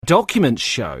documents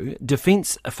show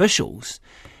defence officials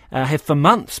have for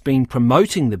months been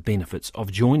promoting the benefits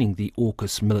of joining the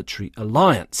AUKUS military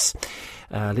alliance.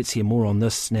 Let's hear more on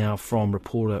this now from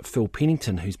reporter Phil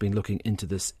Pennington, who's been looking into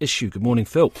this issue. Good morning,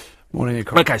 Phil. Morning,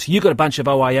 Corin. Okay, so you've got a bunch of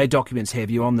OIA documents, have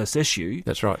you, on this issue?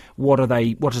 That's right. What are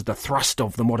they? What is the thrust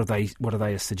of them? What are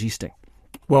they suggesting?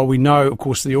 Well, we know, of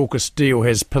course, the AUKUS deal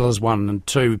has pillars 1 and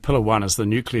 2. Pillar 1 is the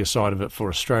nuclear side of it for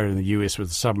Australia and the US with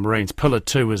the submarines. Pillar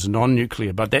 2 is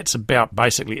non-nuclear, but that's about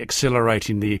basically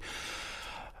accelerating the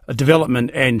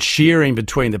development and sharing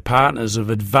between the partners of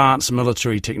advanced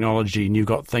military technology. And you've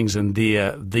got things in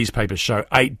there. These papers show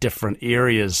 8 different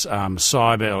areas: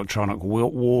 cyber, electronic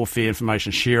warfare,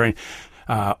 information sharing,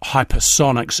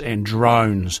 hypersonics and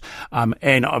drones.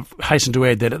 And I've hastened to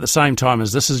add that at the same time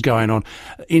as this is going on,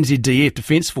 NZDF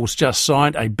Defence Force just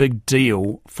signed a big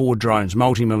deal for drones,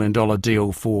 multi-million-dollar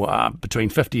deal for between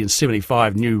 50 and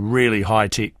 75 new really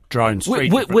high-tech drones.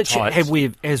 Which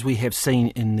as we have seen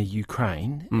in the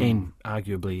Ukraine and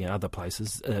arguably in other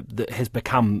places, that has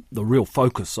become the real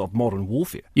focus of modern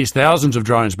warfare. Yes, thousands of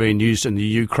drones being used in the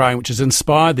Ukraine, which has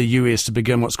inspired the US to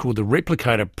begin what's called the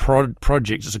Replicator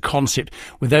Project. It's a concept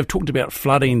where they've talked about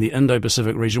flooding the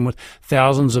Indo-Pacific region with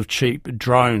thousands of cheap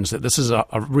drones, that this is a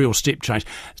real step change.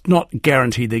 It's not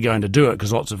guaranteed they're going to do it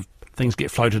because lots of things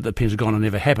get floated at the Pentagon and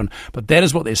never happen. But that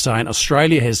is what they're saying.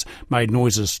 Australia has made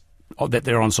noises that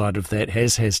they're on side of that,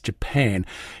 has Japan.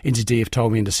 NZDF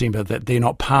told me in December that they're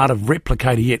not part of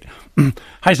Replicator yet.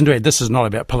 Hasten to add, this is not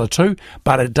about Pillar 2,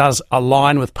 but it does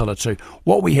align with Pillar 2.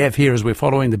 What we have here is we're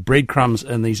following the breadcrumbs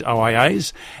in these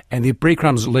OIAs, and the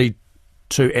breadcrumbs lead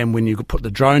to, and when you put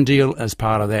the drone deal as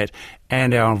part of that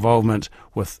and our involvement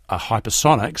with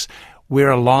hypersonics, we're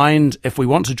aligned. If we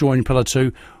want to join Pillar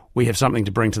 2, we have something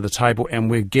to bring to the table, and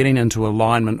we're getting into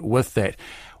alignment with that.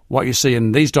 What you see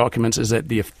in these documents is that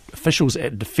the officials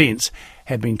at Defence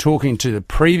have been talking to the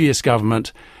previous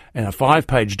government in a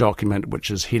 5-page document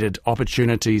which is headed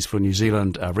Opportunities for New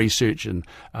Zealand Research and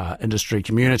Industry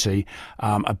Community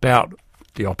about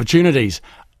the opportunities.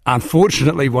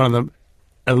 Unfortunately, one of the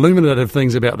illuminative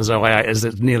things about this OIA is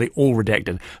that it's nearly all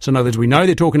redacted. So in other words, we know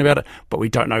they're talking about it, but we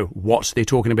don't know what they're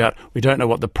talking about. We don't know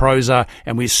what the pros are,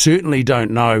 and we certainly don't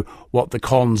know what the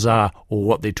cons are or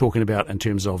what they're talking about in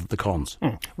terms of the cons.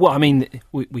 Well, I mean,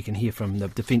 we can hear from the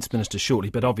Defence Minister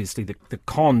shortly, but obviously the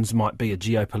cons might be a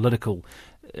geopolitical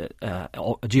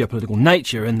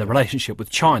nature in the relationship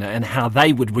with China and how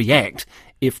they would react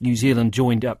if New Zealand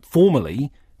joined up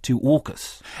formally to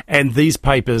AUKUS. And these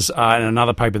papers are in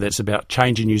another paper that's about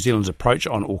changing New Zealand's approach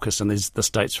on AUKUS, and there's the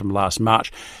dates from last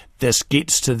March. This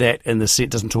gets to that in the sense,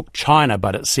 it doesn't talk China,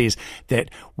 but it says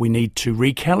that we need to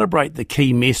recalibrate the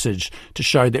key message to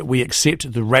show that we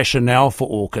accept the rationale for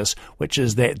AUKUS, which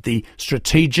is that the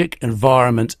strategic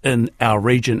environment in our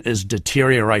region is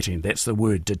deteriorating. That's the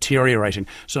word, deteriorating.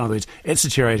 So in other words, it's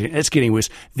deteriorating, it's getting worse.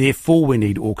 Therefore, we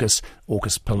need AUKUS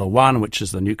Pillar 1, which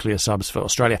is the nuclear subs for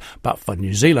Australia, but for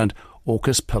New Zealand,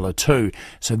 AUKUS Pillar 2.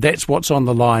 So that's what's on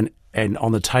the line and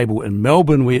on the table in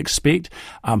Melbourne, we expect.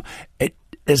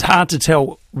 It's hard to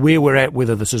tell where we're at,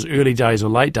 whether this is early days or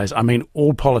late days. I mean,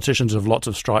 all politicians of lots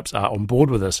of stripes are on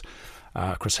board with this.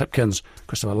 Chris Hipkins,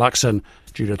 Christopher Luxon,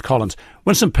 Judith Collins.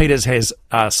 Winston Peters has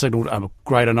signalled a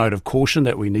greater note of caution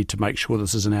that we need to make sure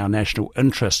this is in our national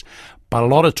interest. But a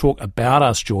lot of talk about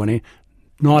us joining,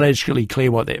 not actually clear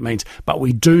what that means. But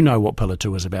we do know what Pillar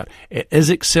 2 is about. It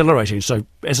is accelerating. So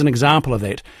as an example of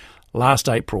that, last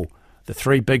April, the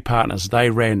 3 big partners, they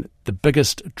ran the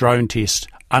biggest drone test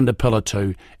under Pillar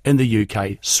 2 in the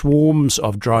UK, swarms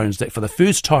of drones that for the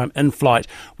first time in flight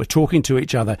were talking to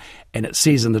each other, and it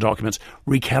says in the documents,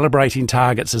 recalibrating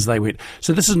targets as they went.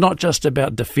 So this is not just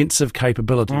about defensive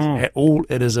capabilities at all,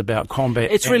 it is about combat.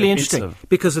 It's really interesting,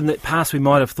 because in the past we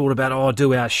might have thought about,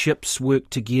 do our ships work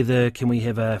together? Can we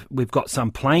have we've got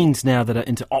some planes now that are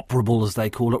interoperable, as they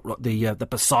call it, the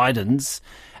Poseidons,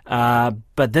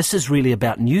 but this is really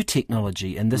about new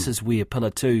technology, and this is where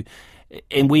Pillar 2.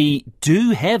 And we do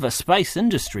have a space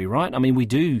industry, right? I mean, we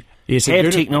do have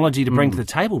technology to bring to the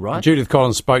table, right? Judith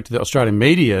Collins spoke to the Australian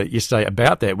media yesterday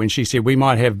about that when she said we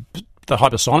might have the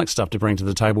hypersonic stuff to bring to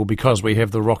the table because we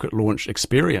have the rocket launch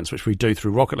experience, which we do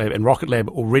through Rocket Lab. And Rocket Lab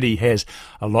already has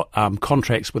a lot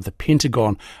contracts with the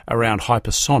Pentagon around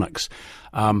hypersonics.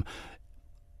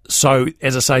 So,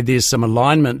 as I say, there's some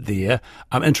alignment there.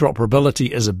 Interoperability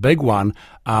is a big one,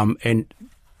 and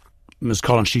Ms.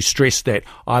 Collins, she stressed that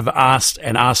I've asked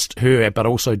her, but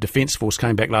also Defence Force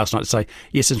came back last night to say,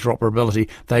 yes, interoperability.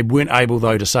 They weren't able,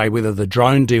 though, to say whether the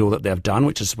drone deal that they've done,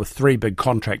 which is with 3 big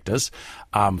contractors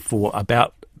for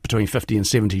about between 50 and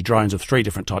 70 drones of 3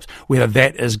 different types, whether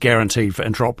that is guaranteed for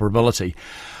interoperability.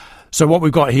 So what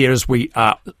we've got here is we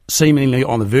are seemingly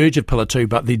on the verge of Pillar 2,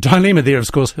 but the dilemma there,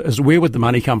 of course, is where would the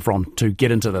money come from to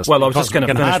get into this? Well, I was just going to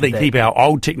finish with that. We can hardly keep our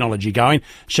old technology going.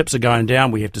 Ships are going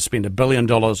down. We have to spend $1 billion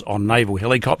on naval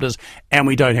helicopters, and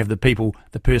we don't have the people,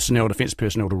 the personnel, defence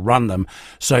personnel to run them.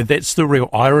 So that's the real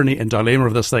irony and dilemma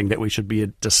of this thing, that we should be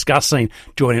discussing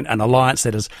joining an alliance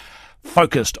that is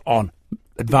focused on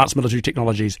advanced military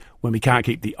technologies when we can't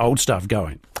keep the old stuff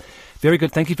going. Very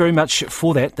good. Thank you very much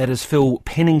for that. That is Phil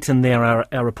Pennington there,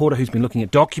 our reporter who's been looking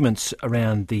at documents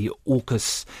around the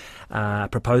AUKUS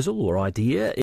proposal or idea.